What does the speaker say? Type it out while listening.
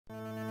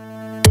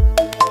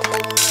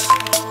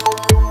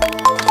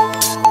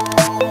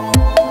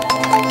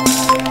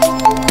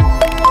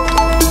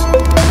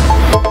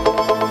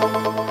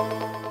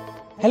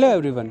Hello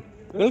everyone,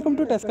 welcome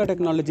to Tesca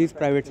Technologies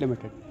Private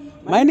Limited.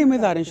 My name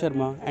is Aryan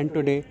Sharma and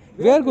today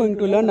we are going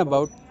to learn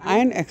about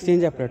ion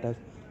exchange apparatus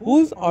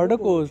whose order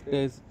code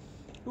is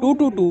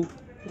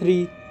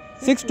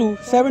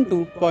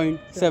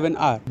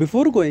 222362727R.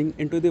 Before going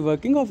into the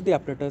working of the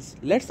apparatus,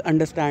 let's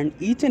understand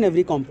each and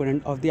every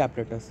component of the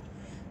apparatus.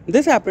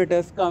 This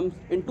apparatus comes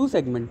in two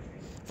segments.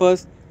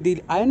 First,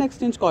 the ion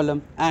exchange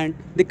column and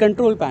the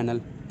control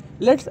panel.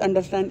 Let's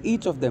understand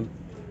each of them.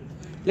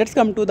 Let's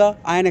come to the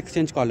ion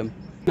exchange column.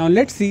 Now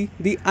let's see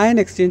the ion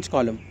exchange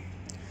column.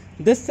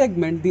 This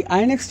segment, the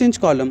ion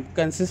exchange column,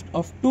 consists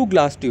of two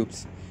glass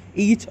tubes,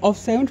 each of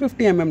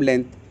 750 mm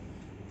length.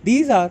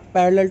 These are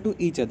parallel to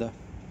each other.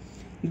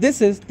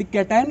 This is the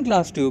cation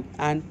glass tube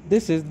and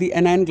this is the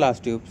anion glass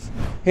tubes.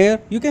 Here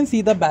you can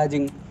see the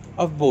badging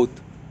of both.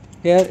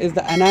 Here is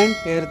the anion,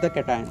 here is the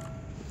cation.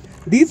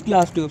 These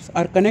glass tubes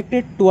are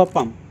connected to a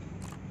pump.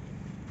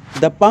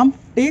 The pump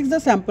takes the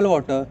sample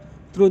water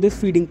through this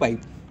feeding pipe.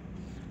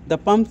 The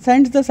pump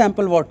sends the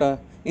sample water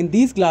in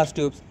these glass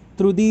tubes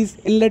through these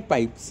inlet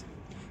pipes.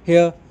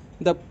 Here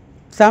the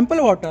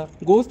sample water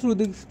goes through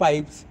these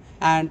pipes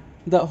and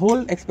the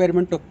whole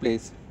experiment took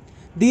place.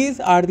 These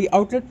are the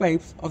outlet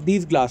pipes of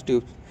these glass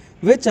tubes,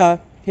 which are,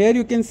 here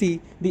you can see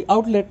the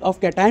outlet of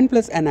cation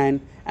plus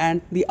anion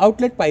and the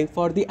outlet pipe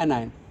for the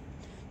anion.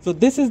 So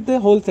this is the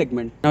whole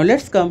segment. Now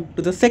let's come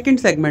to the second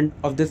segment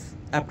of this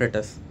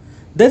apparatus.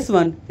 This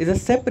one is a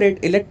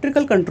separate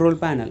electrical control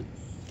panel.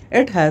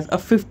 It has a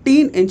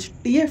 15-inch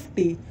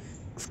TFT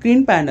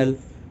screen panel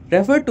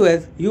referred to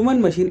as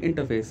human machine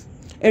interface.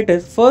 It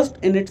is first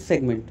in its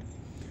segment.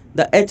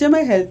 The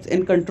HMI helps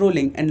in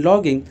controlling and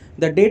logging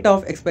the data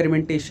of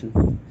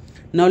experimentation.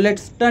 Now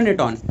let's turn it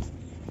on.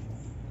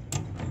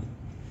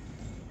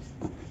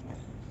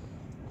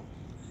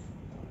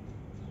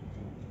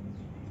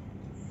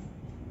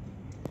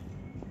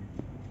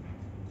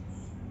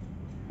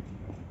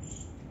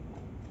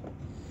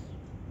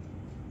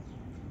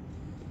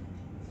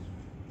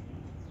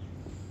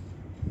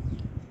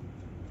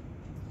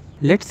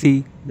 Let's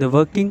see the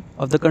working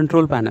of the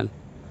control panel.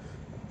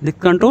 The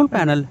control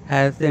panel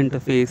has the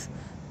interface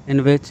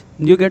in which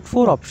you get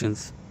four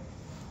options: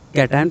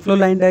 cation flow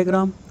line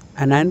diagram,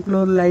 anion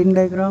flow line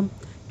diagram,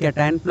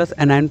 cation plus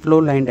anion flow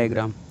line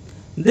diagram.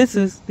 This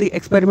is the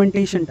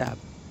experimentation tab.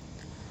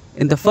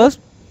 In the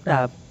first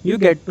tab, you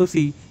get to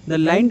see the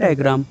line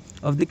diagram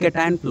of the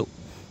cation flow.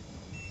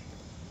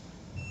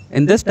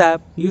 In this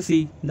tab, you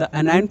see the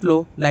anion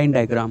flow line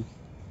diagram.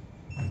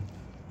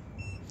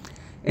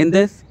 In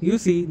this, you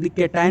see the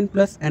cation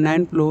plus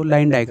anion flow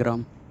line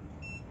diagram.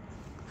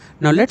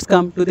 Now let's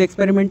come to the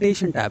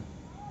experimentation tab.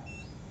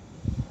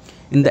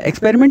 In the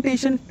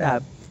experimentation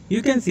tab,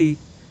 you can see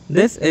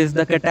this is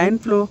the cation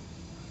flow,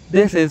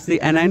 this is the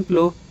anion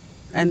flow,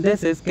 and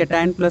this is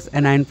cation plus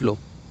anion flow.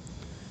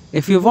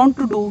 If you want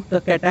to do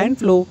the cation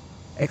flow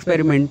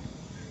experiment,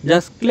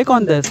 just click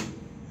on this,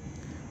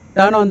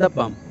 turn on the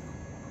pump.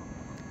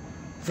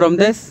 From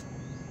this,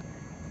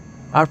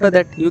 after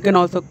that, you can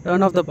also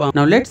turn off the pump.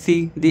 Now let's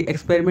see the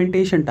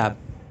experimentation tab.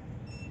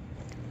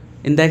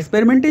 In the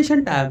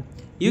experimentation tab,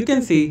 you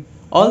can see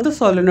all the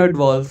solenoid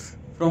valves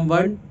from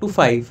 1 to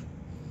 5,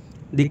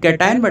 the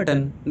cation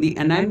button, the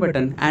anion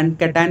button and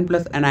cation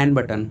plus anion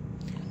button.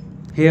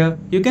 Here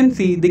you can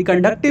see the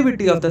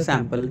conductivity of the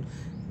sample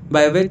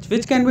by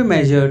which can be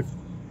measured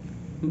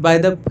by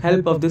the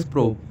help of this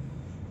probe.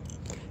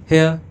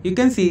 Here you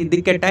can see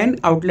the cation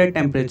outlet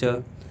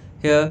temperature.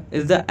 Here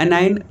is the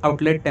anion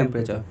outlet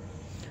temperature.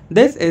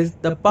 This is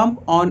the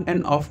pump on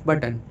and off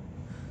button.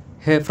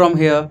 From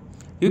here,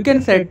 you can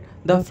set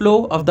the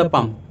flow of the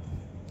pump.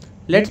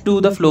 Let's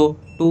do the flow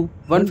to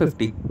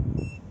 150.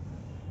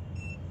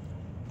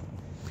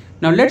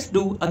 Now let's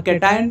do a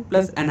cation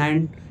plus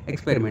anion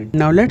experiment.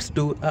 Now let's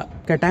do a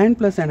cation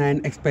plus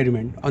anion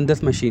experiment on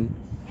this machine.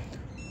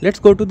 Let's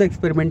go to the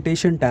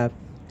experimentation tab.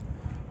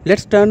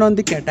 Let's turn on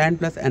the cation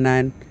plus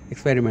anion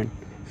experiment.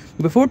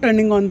 Before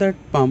turning on the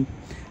pump,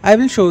 I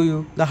will show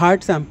you the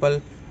hard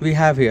sample we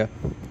have here.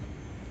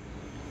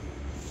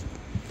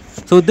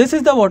 So this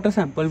is the water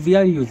sample we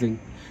are using.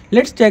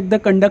 Let's check the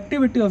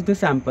conductivity of the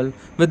sample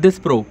with this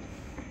probe.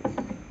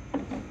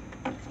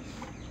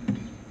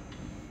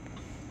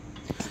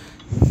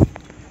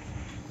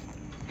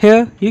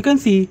 Here you can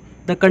see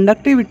the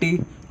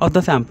conductivity of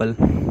the sample.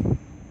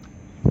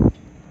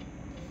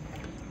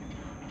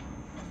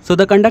 So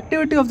the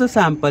conductivity of the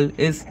sample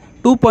is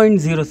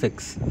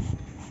 2.06.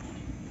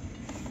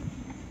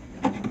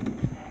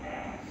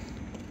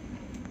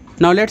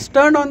 Now let's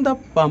turn on the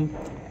pump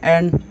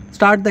and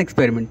start the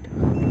experiment.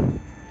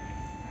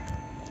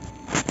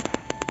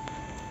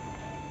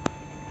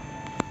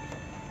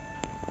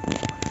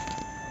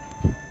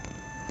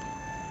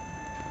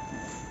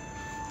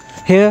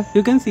 Here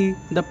you can see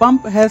the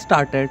pump has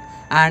started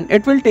and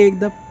it will take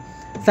the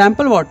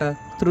sample water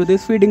through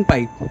this feeding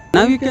pipe.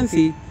 Now you can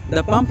see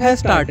the pump has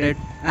started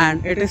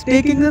and it is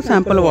taking the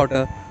sample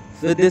water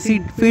with the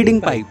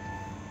feeding pipe.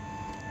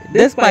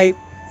 This pipe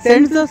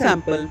sends the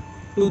sample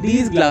to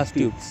these glass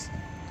tubes.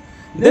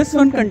 This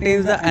one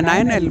contains the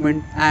anion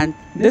element and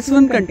this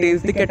one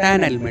contains the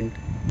cation element.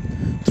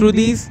 Through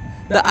these,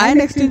 the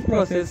ion exchange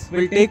process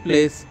will take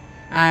place,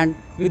 and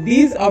with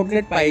these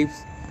outlet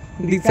pipes,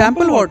 the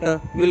sample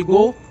water will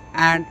go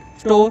and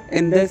store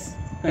in this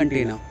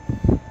container.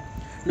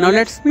 Now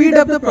let's speed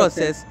up the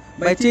process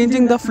by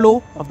changing the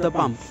flow of the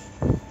pump.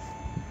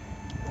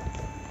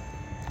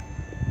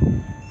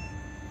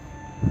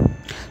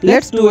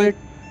 Let's do it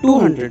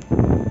 200.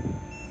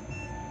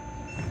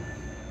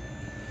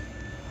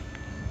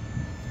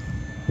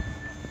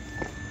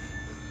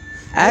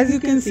 As you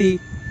can see,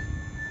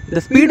 the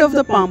speed of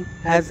the pump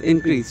has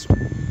increased.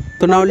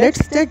 So now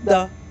let's check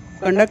the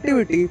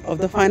conductivity of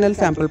the final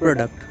sample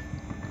product.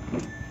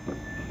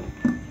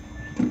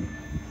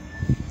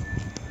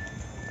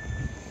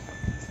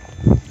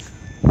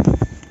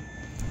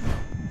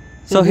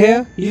 So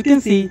here you can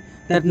see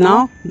that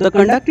now the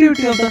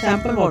conductivity of the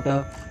sample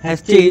water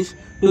has changed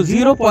to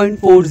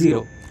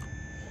 0.40.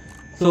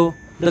 So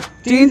the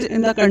change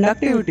in the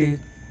conductivity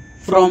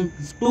from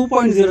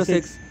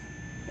 2.06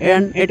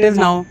 and it is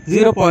now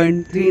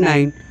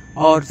 0.39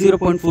 or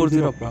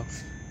 0.40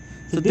 approx.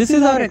 So this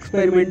is our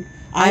experiment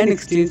ion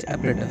exchange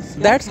apparatus.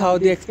 That's how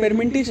the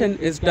experimentation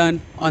is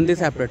done on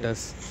this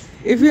apparatus.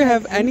 If you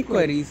have any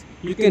queries,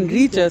 you can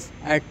reach us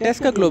at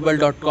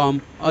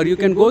tescaglobal.com or you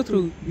can go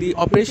through the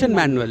operation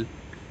manual.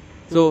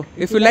 So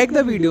if you like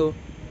the video,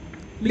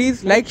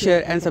 please like,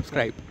 share and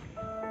subscribe.